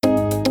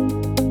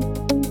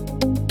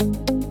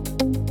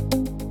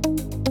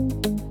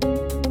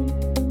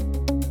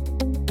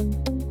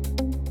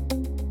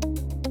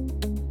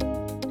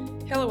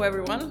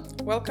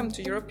Welcome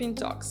to European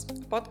Talks, a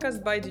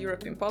podcast by the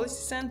European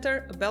Policy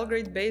Center, a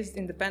Belgrade-based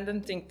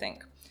independent think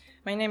tank.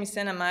 My name is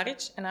Sena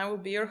Maric, and I will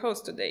be your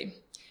host today.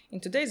 In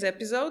today's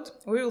episode,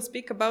 we will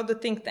speak about the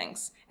think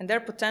tanks and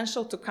their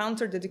potential to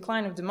counter the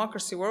decline of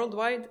democracy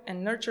worldwide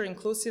and nurture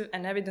inclusive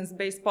and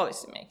evidence-based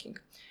policymaking.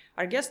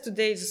 Our guest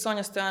today is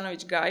Sonja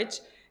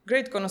Stojanović-Gajić,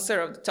 great connoisseur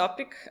of the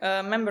topic,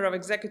 member of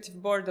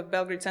Executive Board of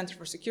Belgrade Center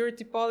for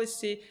Security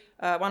Policy,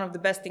 one of the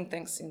best think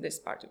tanks in this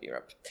part of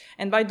Europe.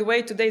 And by the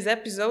way, today's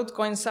episode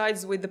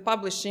coincides with the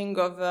publishing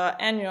of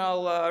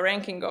annual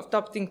ranking of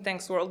top think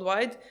tanks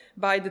worldwide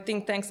by the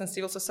Think Tanks and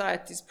Civil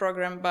Societies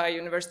program by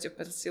University of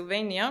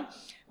Pennsylvania,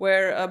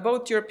 where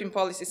both European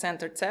Policy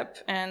Center CEP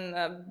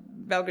and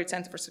Belgrade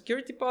Center for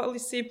Security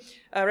Policy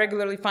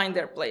regularly find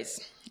their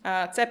place.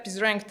 CEP is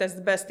ranked as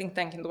the best think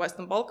tank in the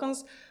Western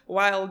Balkans,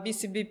 while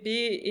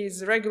BCBP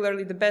is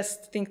regularly the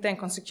best think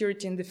tank on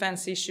security and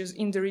defense issues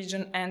in the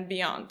region and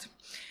beyond.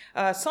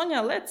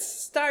 Sonja, let's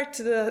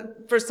start.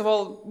 First of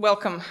all,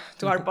 welcome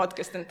to our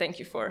podcast and thank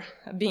you for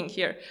being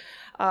here.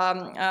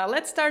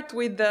 Let's start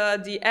with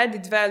the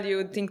added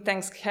value think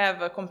tanks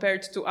have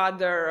compared to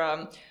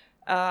other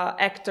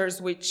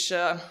actors which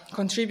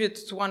contribute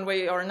to one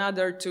way or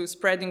another to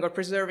spreading or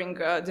preserving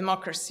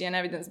democracy and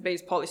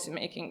evidence-based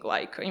policymaking,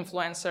 like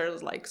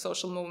influencers, like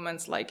social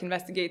movements, like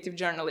investigative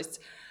journalists.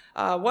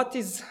 What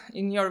is,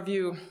 in your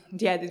view,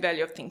 the added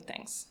value of think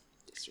tanks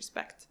in this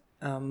respect?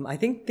 I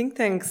think think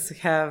tanks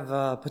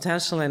have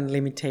potential and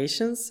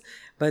limitations,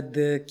 but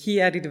the key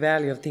added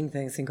value of think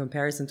tanks in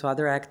comparison to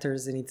other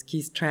actors and its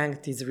key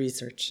strength is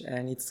research,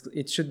 and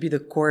it should be the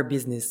core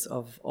business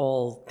of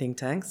all think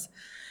tanks.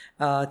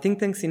 Think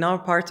tanks in our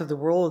part of the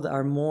world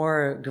are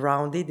more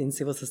grounded in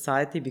civil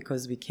society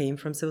because we came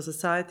from civil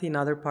society. In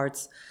other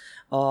parts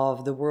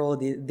of the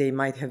world, they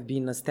might have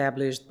been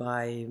established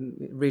by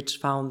rich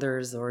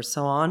founders or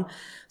so on.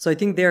 So I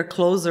think they're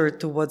closer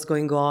to what's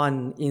going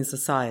on in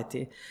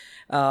society.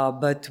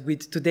 But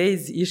with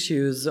today's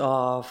issues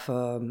of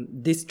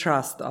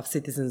distrust of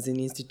citizens in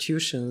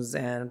institutions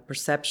and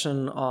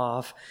perception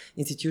of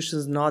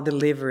institutions not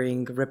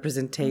delivering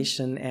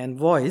representation and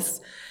voice,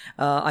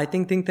 I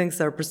think think tanks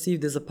are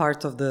perceived as a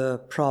part of the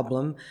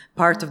problem,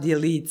 part of the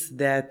elites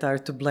that are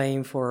to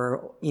blame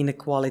for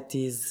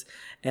inequalities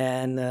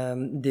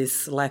and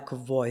this lack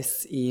of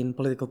voice in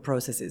political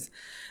processes.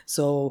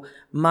 So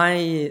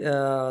my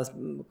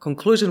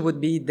conclusion would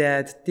be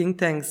that think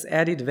tanks'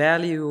 added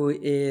value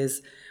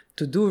is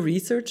to do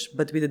research,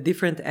 but with a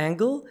different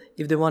angle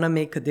if they want to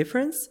make a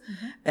difference.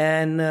 Mm-hmm.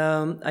 And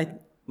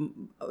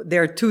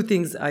there are two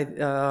things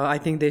I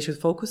think they should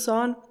focus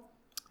on.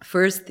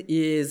 First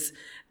is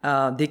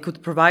they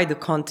could provide the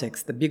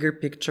context, the bigger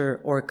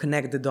picture, or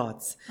connect the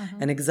dots.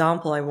 Mm-hmm. An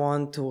example I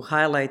want to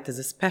highlight as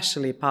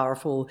especially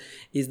powerful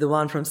is the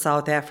one from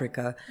South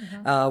Africa,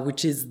 mm-hmm.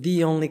 Which is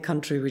the only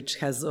country which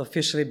has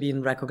officially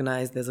been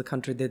recognized as a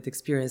country that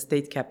experienced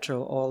state capture,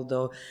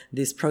 although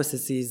this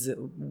process is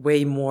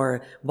way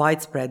more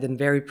widespread and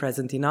very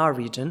present in our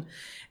region.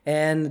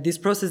 And this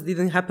process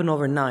didn't happen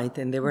overnight,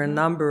 and there were a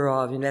number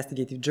of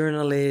investigative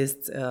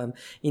journalists,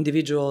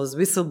 individuals,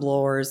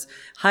 whistleblowers,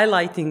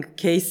 highlighting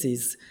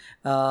cases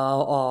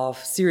of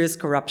serious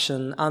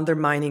corruption,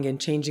 undermining and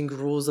changing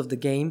rules of the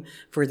game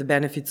for the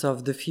benefits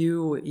of the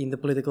few in the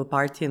political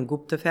party and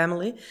Gupta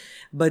family.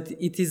 But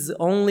it is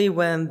only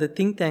when the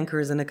think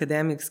tankers and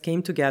academics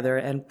came together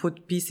and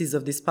put pieces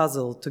of this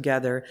puzzle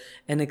together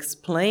and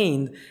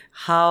explained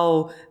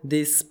how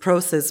this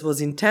process was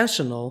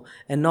intentional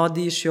and not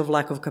the issue of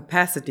lack of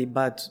capacity,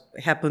 but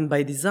happened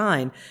by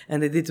design,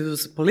 and that it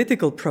was a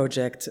political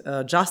project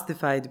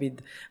justified with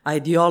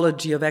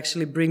ideology of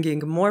actually bringing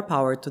more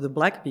power to the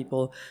black people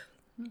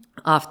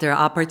after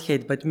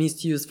apartheid, but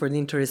misused for the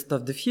interest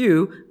of the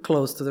few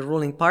close to the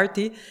ruling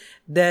party,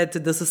 that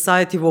the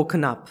society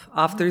woken up.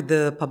 After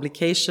the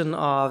publication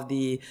of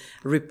the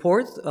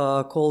report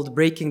called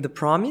Breaking the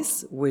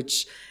Promise,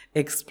 which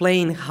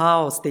explained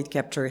how state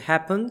capture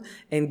happened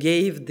and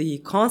gave the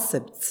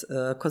concepts,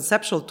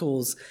 conceptual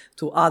tools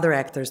to other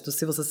actors, to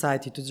civil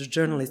society, to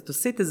journalists, to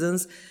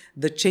citizens,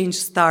 the change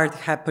started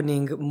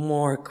happening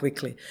more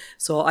quickly.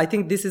 So I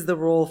think this is the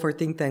role for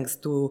think tanks,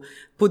 to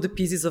put the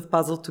pieces of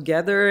puzzle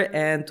together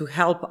and to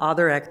help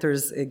other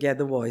actors get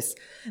the voice.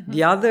 Mm-hmm.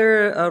 The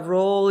other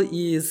role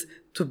is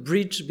to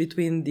bridge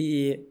between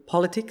the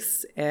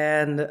politics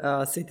and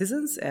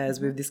citizens, as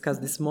we've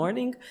discussed this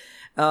morning,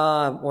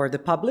 or the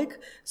public.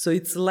 So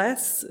it's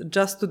less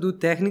just to do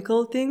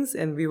technical things,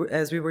 and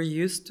as we were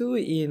used to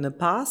in the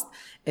past,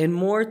 and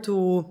more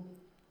to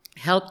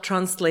help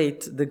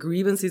translate the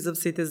grievances of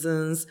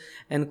citizens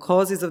and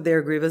causes of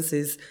their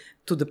grievances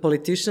to the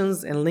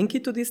politicians and link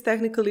it to these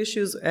technical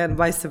issues and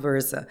vice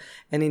versa.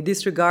 And in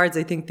this regards,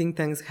 I think think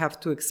tanks have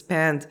to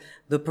expand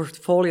the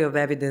portfolio of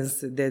evidence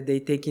that they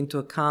take into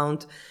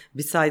account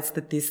besides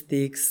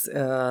statistics,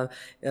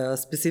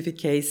 specific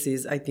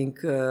cases. I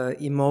think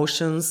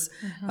emotions,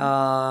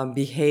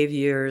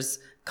 behaviors,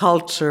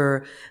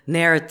 culture,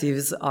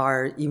 narratives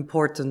are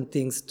important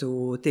things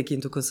to take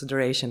into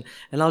consideration.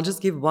 And I'll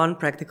just give one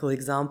practical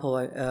example.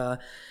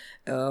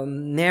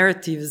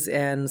 narratives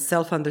and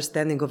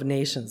self-understanding of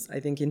nations. I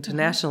think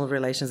international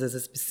relations as a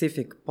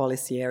specific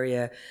policy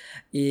area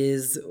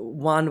is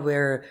one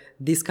where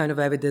this kind of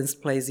evidence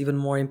plays even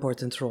more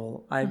important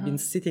role. I've been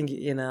sitting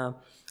in a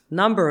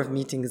number of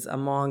meetings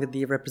among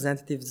the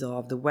representatives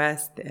of the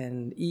West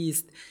and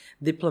East,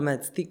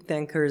 diplomats, think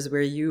tankers,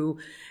 where you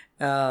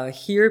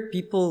hear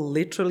people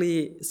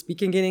literally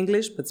speaking in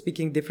English, but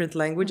speaking different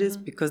languages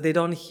because they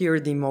don't hear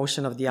the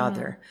emotion of the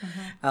other.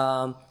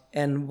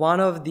 And one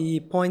of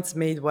the points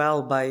made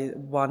well by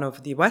one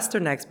of the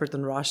Western experts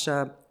on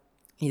Russia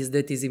is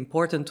that it's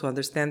important to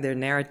understand their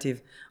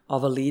narrative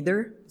of a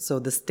leader, so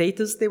the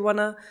status they want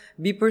to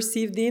be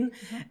perceived in,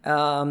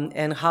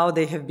 and how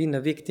they have been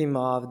a victim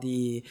of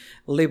the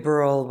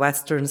liberal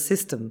Western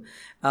system.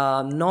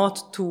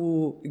 Not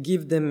to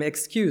give them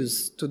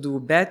excuse to do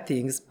bad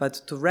things, but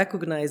to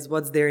recognize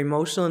what's their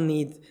emotional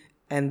need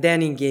and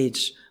then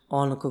engage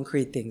on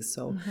concrete things.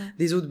 So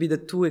these would be the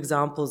two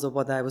examples of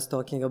what I was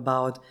talking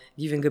about,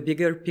 giving a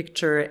bigger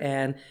picture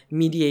and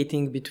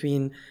mediating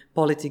between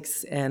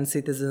politics and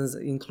citizens,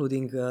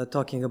 including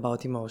talking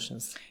about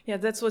emotions. Yeah,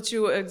 that's what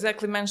you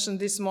exactly mentioned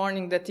this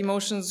morning, that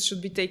emotions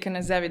should be taken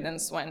as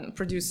evidence when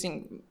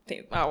producing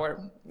our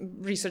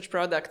research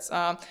products.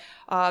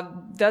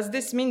 Does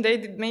this mean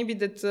that maybe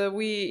that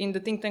we in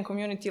the think tank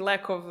community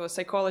lack of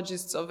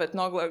psychologists, of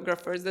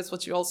ethnographers? That's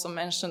what you also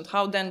mentioned.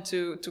 How then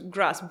to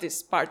grasp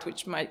this part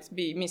which might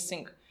be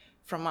missing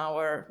from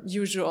our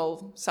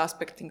usual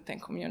suspect think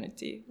tank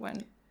community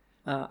when...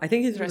 I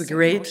think it would be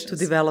great to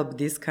develop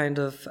this kind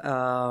of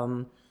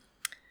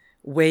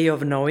way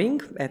of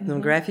knowing,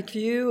 ethnographic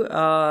view,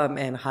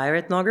 and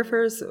hire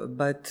ethnographers.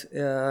 But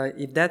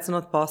if that's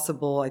not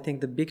possible, I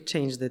think the big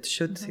change that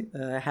should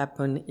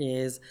happen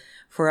is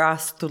for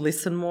us to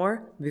listen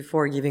more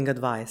before giving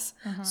advice.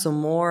 So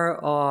more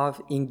of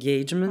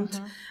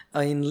engagement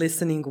in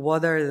listening.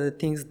 What are the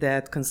things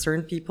that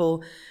concern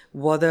people?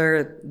 What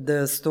are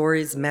the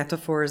stories,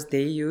 metaphors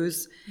they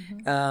use?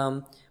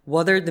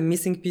 What are the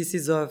missing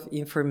pieces of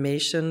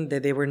information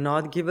that they were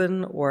not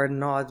given or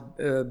not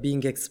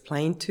being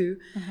explained to?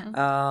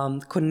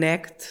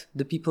 Connect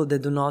the people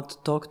that do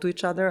not talk to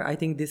each other. I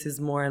think this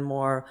is more and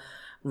more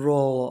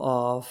role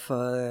of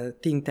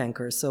think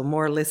tankers. So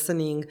more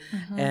listening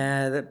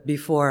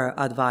before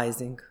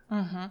advising.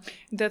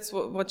 That's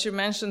what you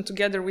mentioned,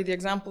 together with the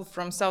example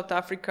from South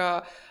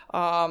Africa,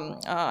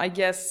 I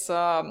guess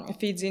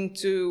feeds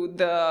into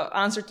the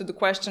answer to the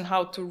question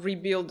how to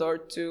rebuild or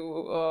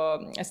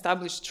to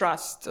establish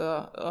trust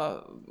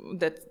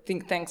that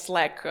think tanks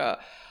lack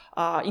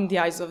in the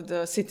eyes of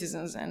the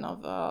citizens and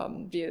of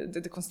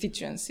the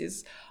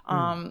constituencies.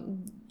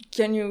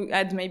 Can you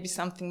add maybe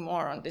something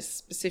more on this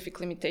specific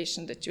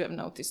limitation that you have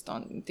noticed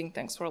on think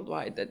tanks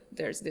worldwide, that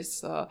there's this,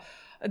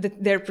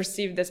 that they're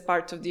perceived as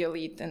part of the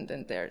elite and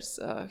then there's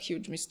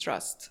huge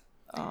mistrust?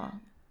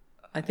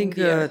 I think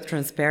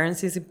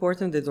transparency is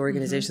important, that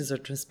organizations are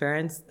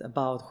transparent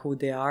about who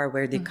they are,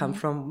 where they come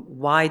from,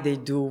 why they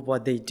do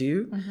what they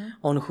do,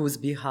 on whose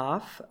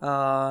behalf.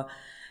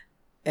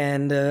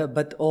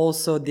 But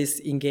also this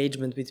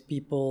engagement with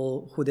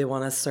people who they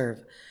want to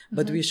serve.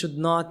 But we should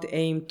not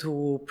aim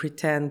to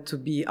pretend to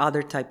be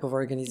other type of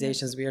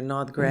organizations. We are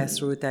not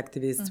grassroots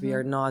activists. We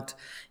are not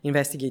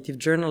investigative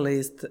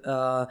journalists,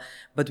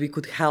 but we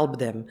could help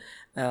them.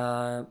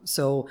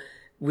 So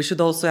we should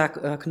also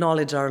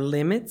acknowledge our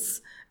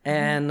limits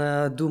and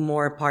do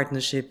more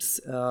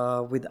partnerships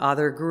with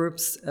other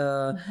groups.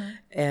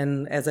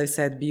 And as I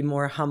said, be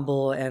more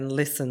humble and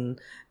listen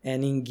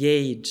and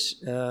engage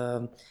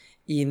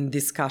in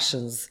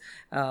discussions.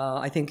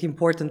 I think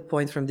important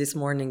point from this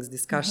morning's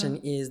discussion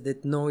is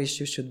that no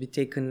issue should be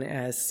taken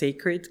as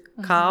sacred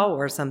cow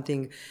or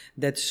something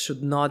that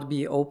should not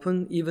be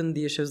open. Even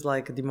the issues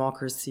like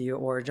democracy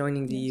or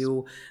joining the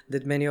EU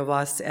that many of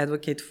us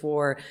advocate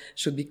for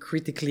should be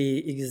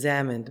critically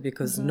examined,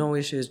 because no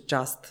issue is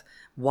just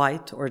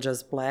white or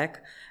just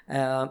black.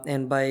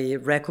 And by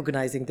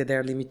recognizing that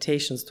there are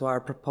limitations to our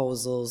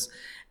proposals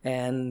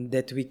and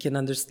that we can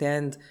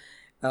understand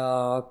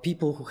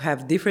people who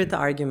have different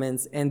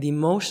arguments and the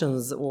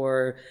emotions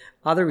or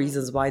other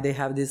reasons why they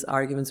have these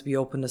arguments, we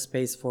open a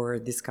space for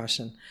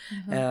discussion.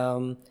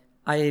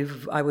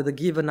 I would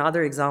give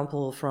another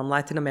example from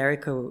Latin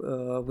America,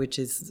 which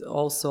is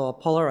also a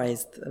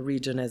polarized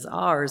region as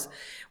ours,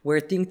 where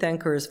think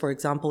tankers, for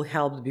example,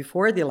 helped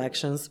before the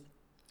elections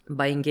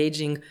by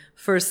engaging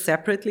first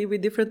separately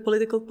with different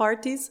political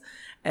parties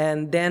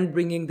and then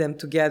bringing them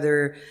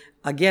together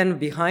again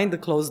behind the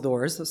closed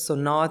doors, so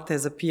not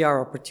as a PR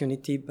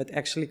opportunity, but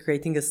actually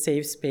creating a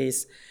safe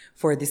space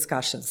for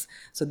discussions.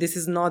 So this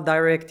is not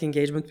direct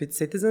engagement with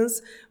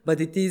citizens,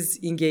 but it is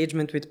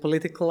engagement with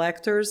political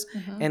actors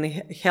and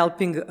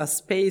helping a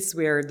space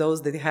where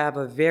those that have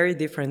a very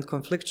different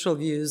conflictual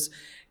views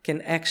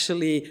can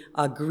actually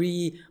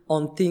agree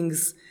on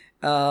things,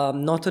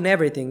 not on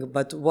everything,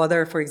 but what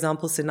are, for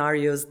example,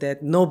 scenarios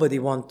that nobody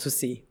wants to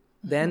see.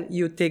 then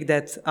you take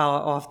that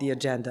off the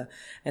agenda,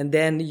 and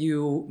then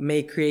you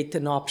may create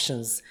an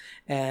options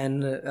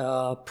and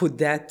put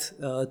that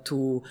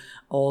to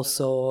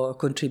also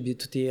contribute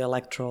to the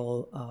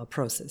electoral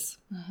process.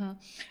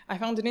 I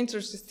found an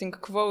interesting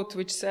quote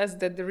which says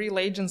that the real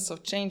agents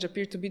of change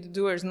appear to be the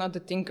doers, not the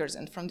thinkers.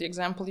 And from the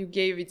example you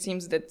gave, it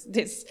seems that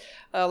this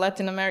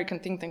Latin American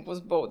think tank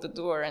was both the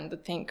doer and the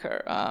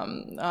thinker.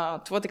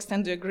 To what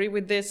extent do you agree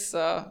with this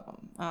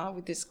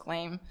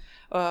claim?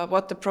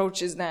 What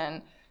approaches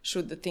then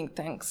should the think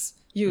tanks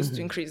use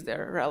to increase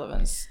their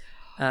relevance?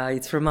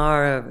 It's from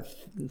our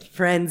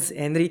friends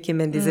Enrique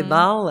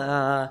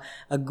Mendizabal,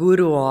 a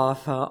guru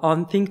of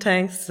On Think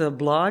Tanks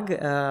blog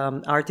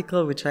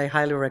article, which I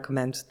highly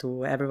recommend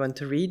to everyone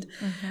to read.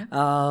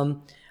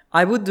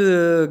 I would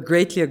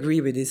greatly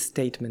agree with this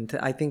statement.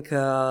 I think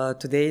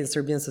today in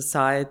Serbian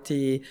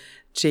society,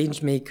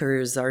 change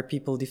makers are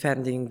people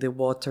defending the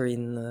water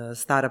in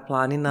Stara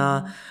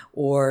Planina,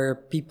 or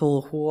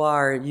people who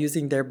are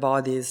using their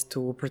bodies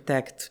to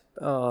protect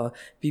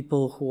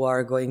people who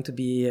are going to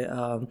be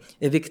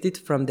evicted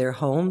from their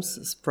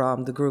homes,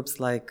 from the groups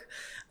like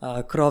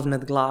Krov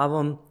nad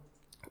glavom,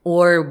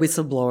 or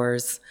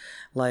whistleblowers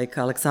like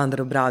Aleksandar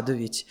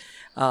Obradović.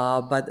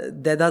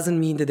 But that doesn't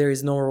mean that there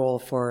is no role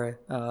for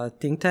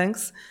think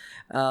tanks.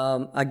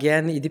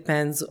 Again, it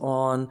depends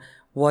on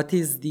what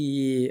is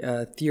the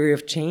theory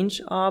of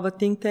change of a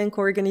think tank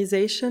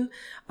organization.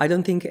 I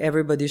don't think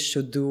everybody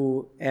should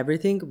do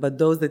everything, but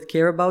those that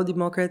care about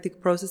democratic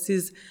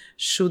processes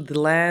should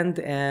land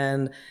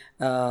and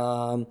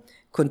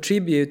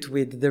contribute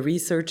with the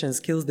research and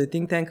skills the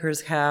think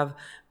tankers have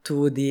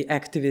to the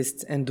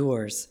activists and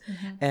doers.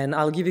 And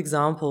I'll give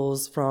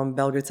examples from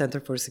Belgrade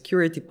Center for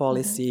Security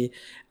Policy.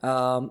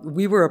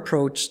 We were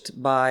approached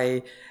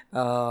by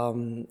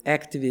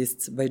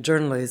activists, by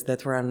journalists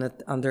that were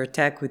under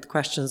attack with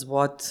questions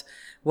what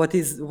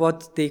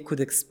they could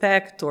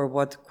expect, or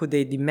what could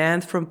they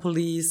demand from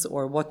police,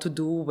 or what to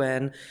do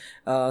when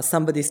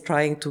somebody's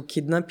trying to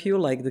kidnap you,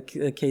 like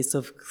the case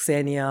of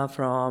Ksenia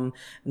from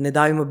Ne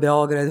davimo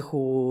Beograd,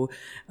 who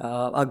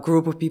a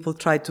group of people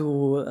tried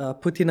to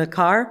put in a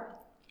car.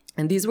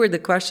 And these were the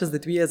questions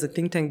that we as a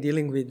think tank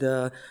dealing with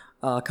the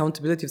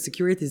accountability of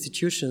security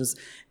institutions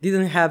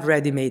didn't have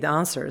ready-made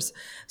answers.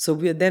 So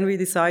we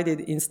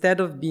decided, instead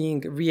of being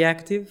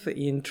reactive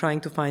in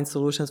trying to find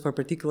solutions for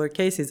particular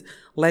cases,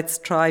 let's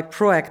try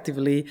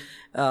proactively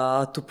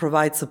to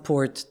provide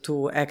support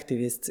to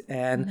activists.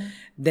 And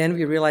then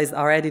we realized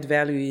our added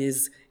value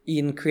is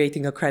in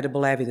creating a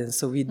credible evidence.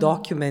 So we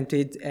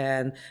documented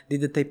and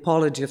did a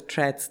typology of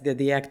threats that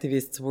the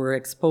activists were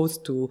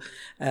exposed to.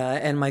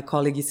 And my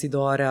colleague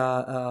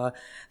Isidora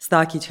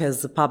Stakic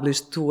has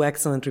published 2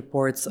 excellent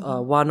reports,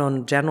 one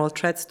on general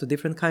threats to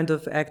different kinds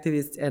of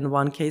activists, and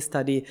one case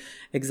study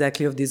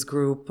exactly of this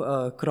group,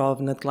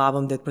 Krov nad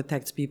glavom, that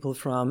protects people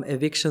from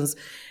evictions.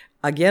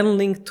 Again,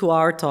 linked to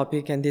our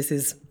topic, and this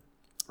is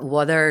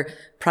what are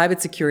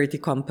private security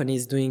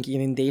companies doing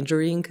in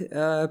endangering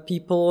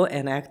people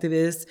and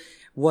activists?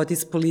 What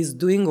is police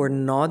doing or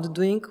not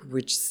doing,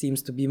 which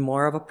seems to be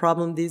more of a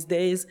problem these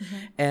days?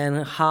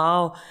 And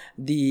how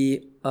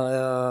the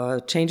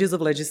changes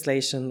of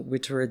legislation,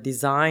 which were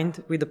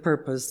designed with the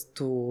purpose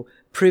to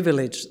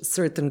privilege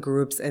certain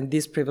groups and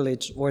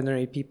disprivilege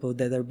ordinary people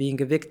that are being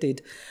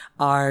evicted,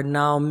 are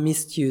now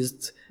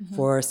misused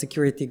for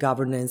security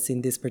governance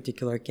in these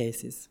particular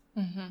cases.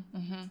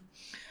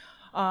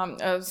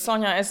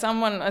 Sonja,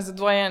 as a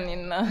doyen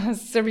in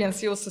Serbian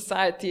civil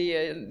society,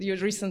 you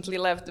recently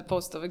left the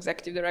post of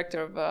executive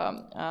director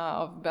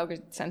of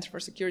Belgrade Center for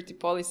Security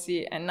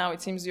Policy, and now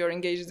it seems you're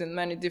engaged in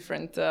many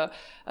different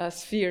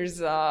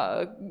spheres.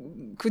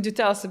 Could you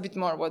tell us a bit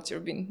more what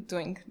you've been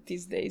doing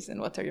these days and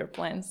what are your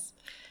plans?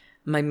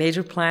 My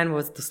major plan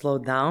was to slow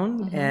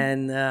down,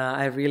 and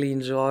I really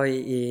enjoy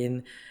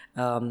in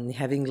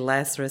having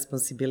less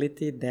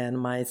responsibility than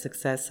my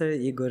successor,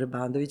 Igor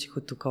Bandović, who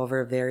took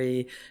over a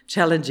very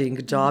challenging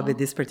job at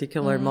this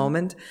particular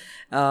moment,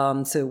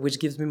 so which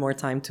gives me more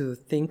time to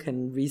think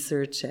and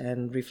research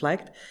and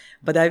reflect.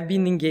 But I've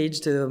been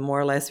engaged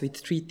more or less with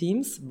 3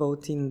 teams,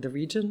 both in the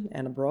region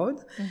and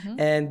abroad.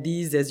 And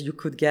these, as you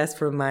could guess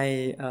from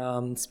my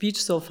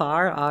speech so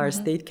far, are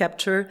state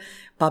capture,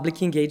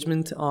 public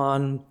engagement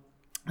on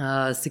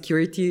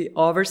security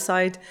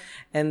oversight,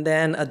 and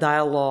then a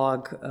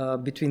dialogue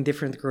between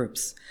different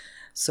groups.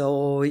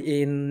 So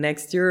in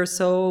next year or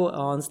so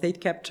on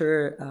state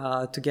capture,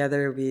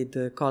 together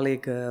with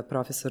colleague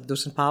Professor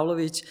Dusan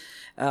Pavlović,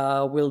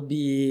 will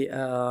be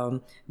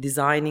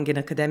designing an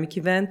academic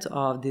event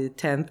of the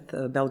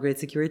 10th Belgrade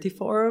Security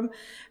Forum,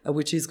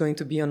 which is going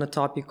to be on the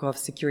topic of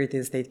security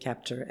and state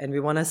capture. And we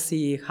want to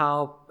see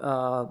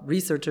how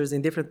researchers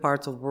in different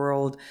parts of the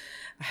world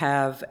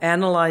have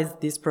analyzed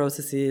these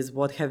processes,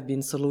 what have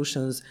been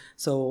solutions,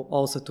 so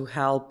also to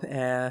help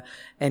and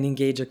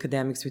engage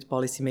academics with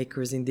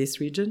policymakers in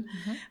this region.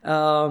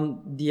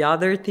 The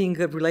other thing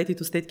related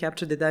to state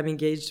capture that I'm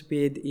engaged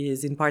with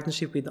is in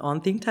partnership with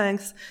On Think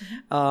Tanks.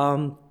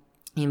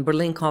 In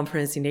Berlin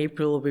conference in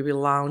April, we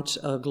will launch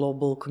a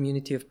global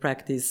community of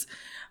practice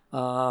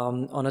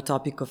on a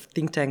topic of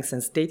think tanks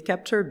and state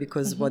capture,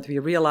 because what we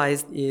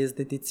realized is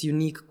that it's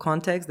unique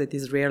context that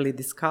is rarely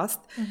discussed.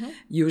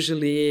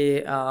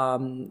 Usually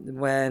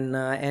when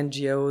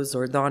NGOs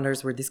or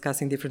donors were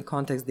discussing different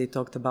contexts, they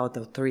talked about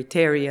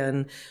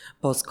authoritarian,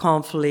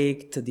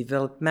 post-conflict,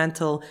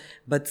 developmental,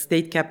 but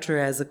state capture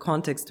as a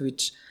context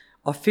which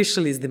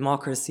officially is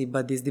democracy,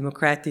 but these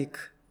democratic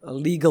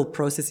legal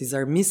processes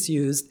are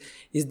misused,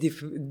 is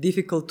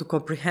difficult to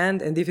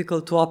comprehend and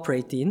difficult to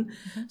operate in.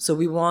 So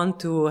we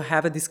want to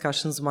have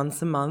discussions once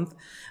a month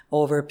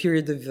over a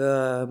period of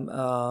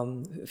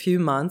few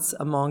months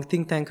among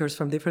think tankers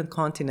from different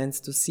continents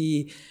to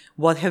see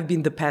what have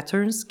been the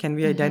patterns. Can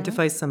we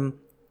identify some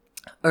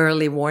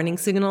early warning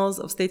signals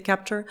of state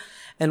capture?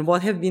 And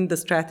what have been the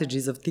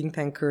strategies of think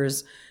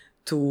tankers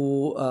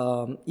to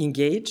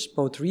engage,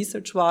 both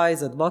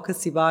research-wise,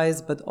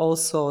 advocacy-wise, but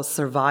also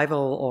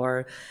survival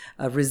or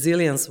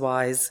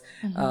resilience-wise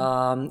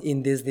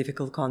in this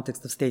difficult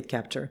context of state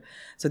capture.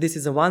 So this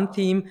is one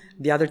theme.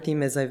 The other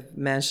theme, as I've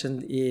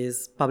mentioned,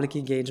 is public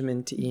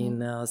engagement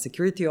in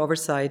security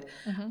oversight.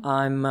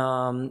 I'm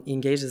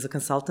engaged as a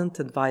consultant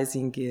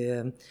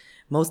advising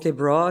mostly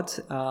abroad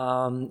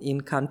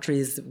in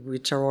countries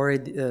which are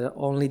already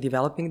only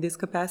developing this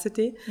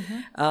capacity,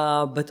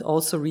 but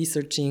also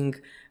researching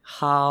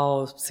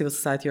how civil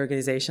society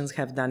organizations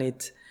have done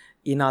it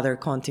in other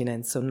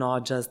continents, so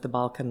not just the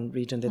Balkan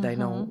region that I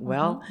know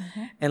well.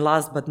 And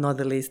last but not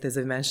the least, as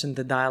I mentioned,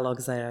 the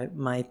dialogues are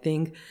my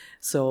thing.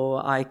 So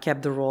I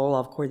kept the role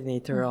of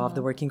coordinator of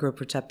the working group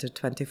for Chapter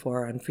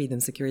 24 on freedom,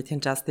 security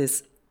and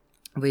justice,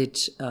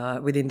 which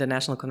within the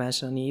National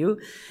Convention on EU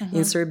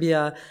in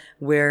Serbia,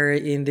 where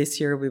in this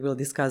year we will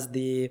discuss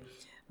the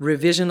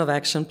revision of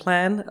action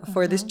plan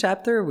for this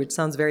chapter, which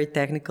sounds very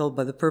technical,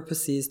 but the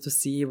purpose is to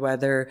see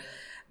whether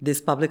this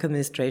public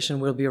administration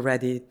will be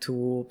ready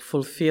to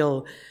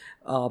fulfill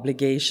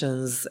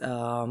obligations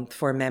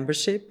for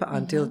membership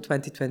until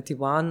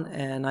 2021.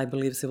 And I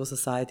believe civil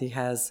society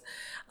has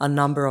a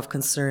number of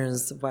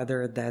concerns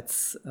whether that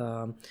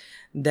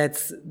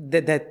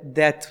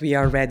we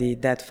are ready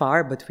that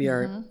far, but we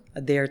are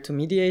there to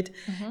mediate.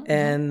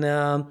 And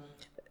I'm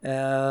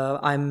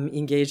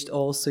engaged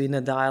also in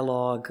a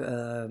dialogue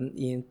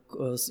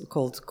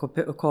called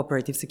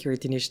Cooperative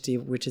Security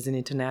Initiative, which is an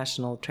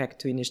international Track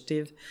 2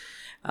 initiative,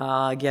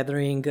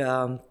 gathering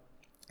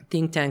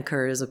think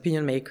tankers,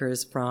 opinion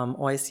makers from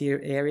OSCE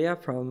area,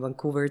 from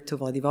Vancouver to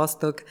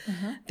Vladivostok,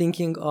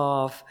 thinking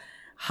of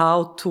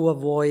how to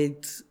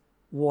avoid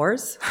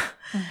wars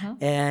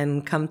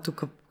and come to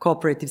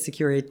cooperative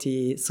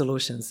security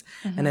solutions.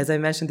 And as I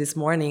mentioned this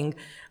morning,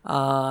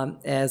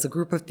 as a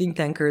group of think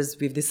tankers,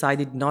 we've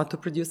decided not to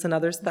produce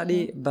another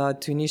study,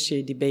 but to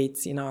initiate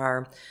debates in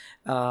our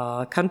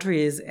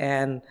countries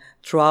and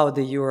throughout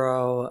the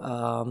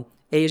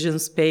Euro-Asian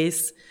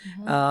space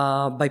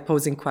by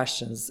posing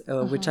questions,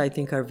 which I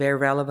think are very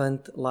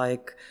relevant,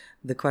 like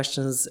the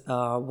questions,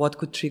 what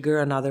could trigger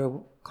another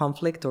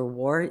conflict or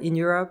war in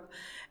Europe?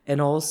 And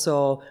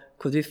also,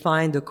 could we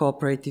find the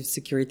cooperative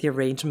security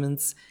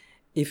arrangements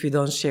if we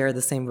don't share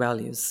the same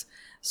values?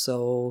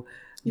 So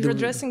you're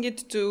addressing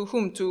it to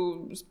whom?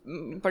 To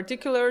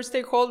particular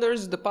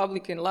stakeholders, the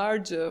public in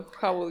large?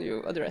 How will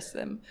you address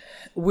them?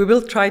 We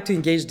will try to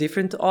engage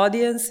different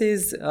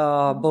audiences,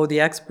 both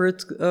the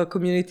expert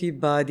community,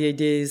 but the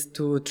idea is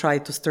to try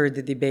to stir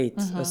the debate.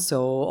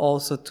 So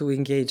also to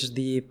engage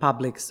the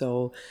public.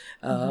 So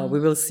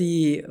we will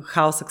see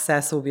how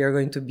successful we are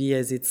going to be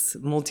as its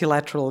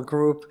multilateral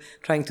group,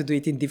 trying to do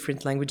it in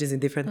different languages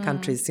in different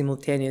countries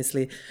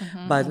simultaneously.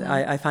 But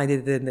I find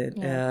it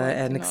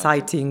an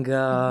exciting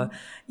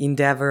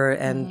endeavor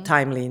and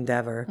timely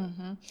endeavor.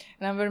 And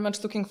I'm very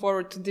much looking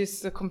forward to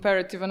this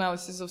comparative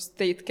analysis of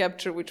state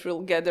capture, which will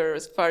gather,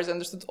 as far as I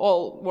understood,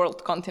 all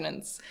world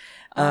continents.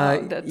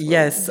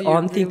 Yes,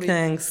 On Think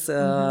Tanks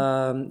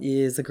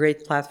is a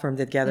great platform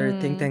that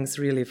gathers think tanks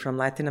really from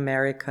Latin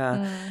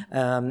America,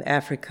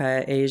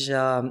 Africa,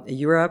 Asia,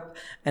 Europe.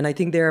 And I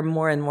think there are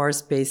more and more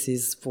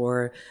spaces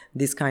for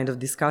this kind of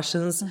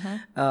discussions,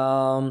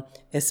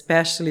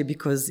 especially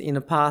because in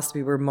the past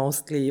we were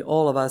mostly,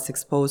 all of us,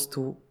 exposed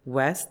to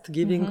West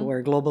giving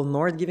or global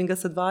North giving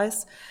us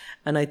advice.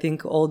 And I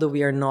think although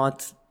we are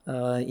not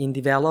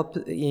underdeveloped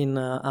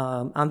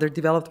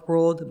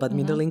world, but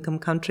middle income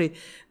country,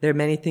 there are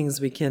many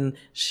things we can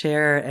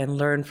share and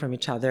learn from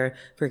each other.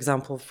 For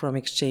example, from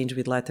exchange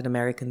with Latin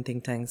American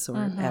think tanks or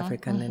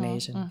African and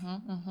Asian.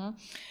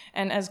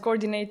 And as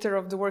coordinator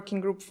of the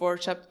working group for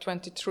Chapter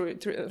 24,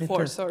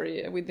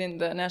 within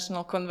the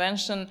National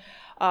Convention,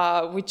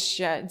 which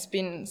it's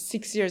been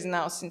 6 years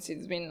now since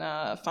it's been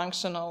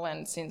functional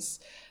and since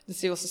the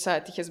civil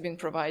society has been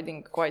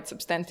providing quite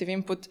substantive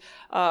input.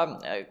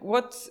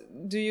 What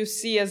do you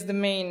see as the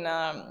main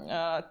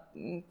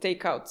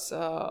takeouts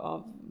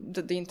of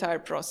the entire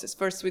process?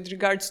 First, with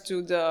regards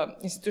to the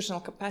institutional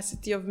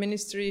capacity of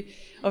Ministry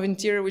of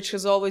Interior, which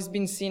has always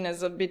been seen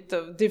as a bit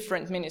of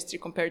different ministry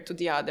compared to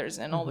the others,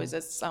 and always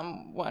as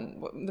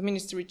the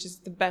ministry which is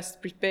the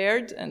best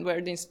prepared and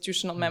where the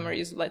institutional memory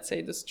is, let's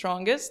say, the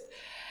strongest.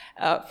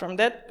 From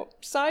that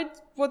side,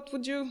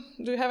 do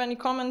you have any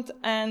comment?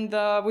 And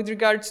with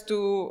regards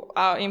to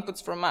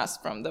inputs from us,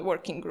 from the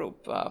working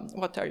group,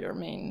 what are your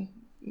main,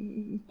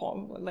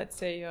 let's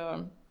say,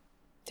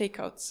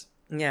 takeouts?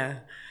 Yeah,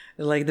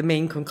 like the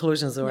main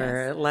conclusions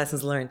or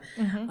lessons learned.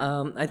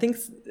 I think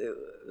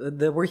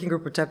the working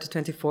group for Chapter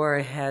 24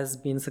 has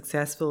been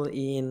successful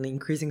in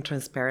increasing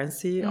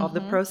transparency of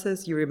the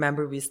process. You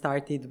remember we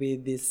started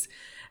with this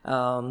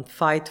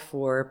fight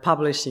for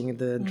publishing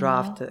the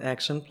draft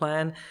action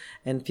plan,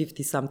 and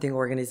 50-something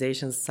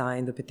organizations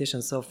signed the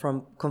petition. So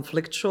from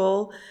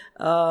conflictual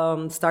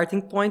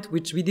starting point,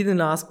 which we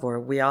didn't ask for,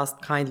 we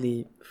asked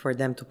kindly for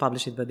them to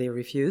publish it, but they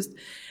refused.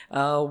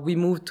 We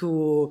moved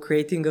to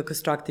creating a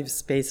constructive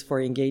space for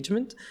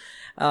engagement.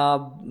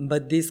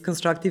 But this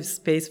constructive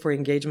space for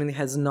engagement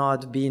has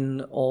not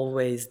been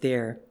always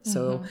there.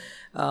 So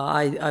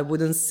I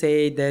wouldn't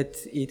say that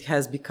it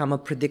has become a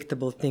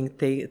predictable thing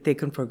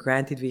taken for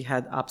granted. We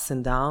had ups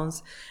and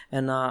downs,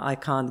 and I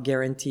can't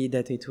guarantee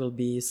that it will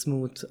be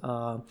smooth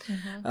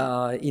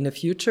in the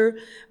future.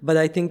 But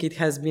I think it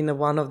has been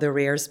one of the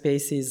rare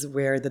spaces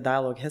where the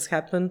dialogue has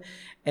happened,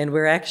 and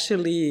we're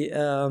actually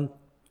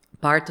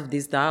part of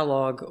this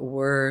dialogue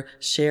were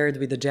shared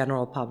with the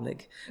general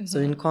public. So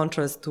in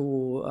contrast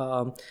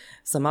to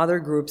some other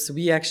groups,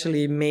 we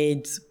actually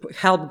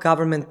helped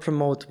government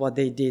promote what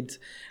they did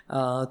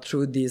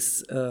through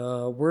this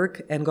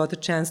work, and got a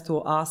chance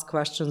to ask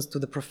questions to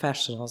the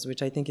professionals,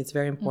 which I think is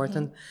very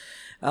important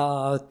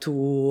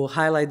to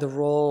highlight the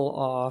role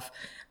of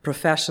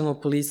professional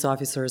police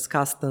officers,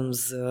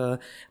 customs,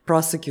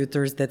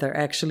 prosecutors that are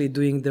actually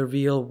doing the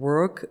real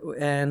work.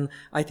 And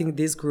I think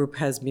this group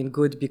has been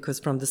good because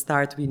from the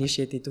start we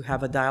initiated to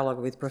have a dialogue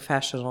with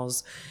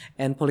professionals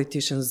and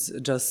politicians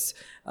just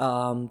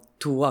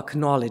to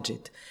acknowledge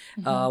it.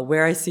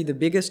 Where I see the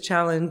biggest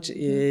challenge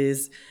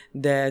is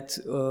that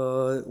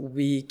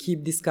we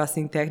keep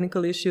discussing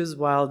technical issues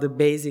while the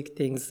basic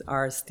things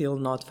are still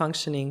not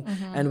functioning,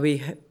 and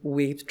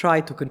we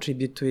try to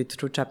contribute to it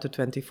through Chapter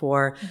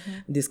 24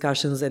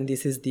 discussions, and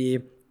this is the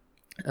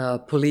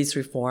police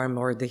reform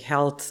or the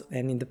health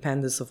and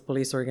independence of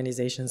police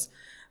organizations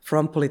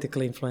from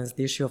political influence,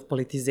 the issue of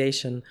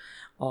politicization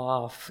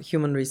of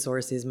human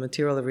resources,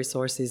 material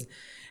resources.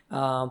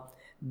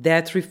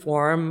 That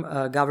reform,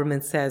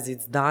 government says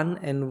it's done,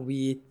 and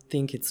we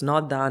think it's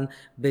not done,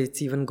 but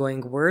it's even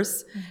going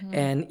worse.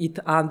 And it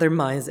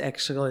undermines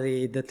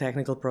actually the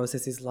technical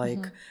processes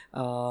like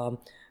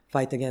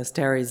fight against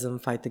terrorism,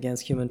 fight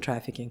against human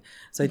trafficking.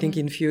 So I think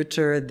in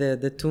future,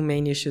 the two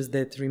main issues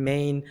that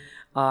remain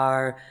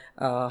are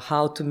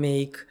how to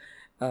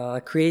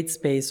create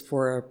space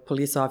for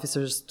police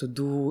officers to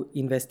do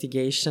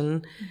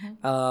investigation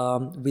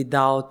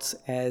without,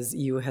 as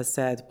EU has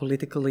said,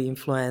 political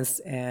influence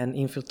and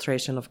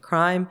infiltration of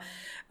crime.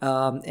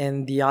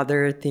 And the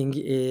other thing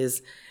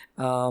is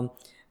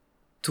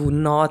to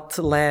not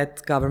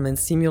let government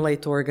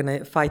simulate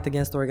fight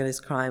against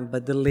organized crime,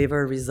 but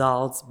deliver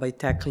results by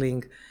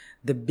tackling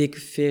the big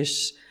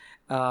fish.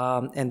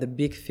 And the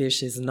big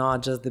fish is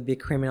not just the big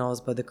criminals,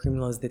 but the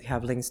criminals that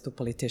have links to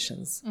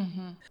politicians.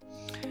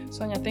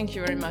 Sonia, thank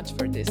you very much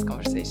for this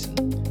conversation.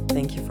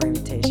 Thank you for the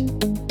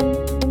invitation.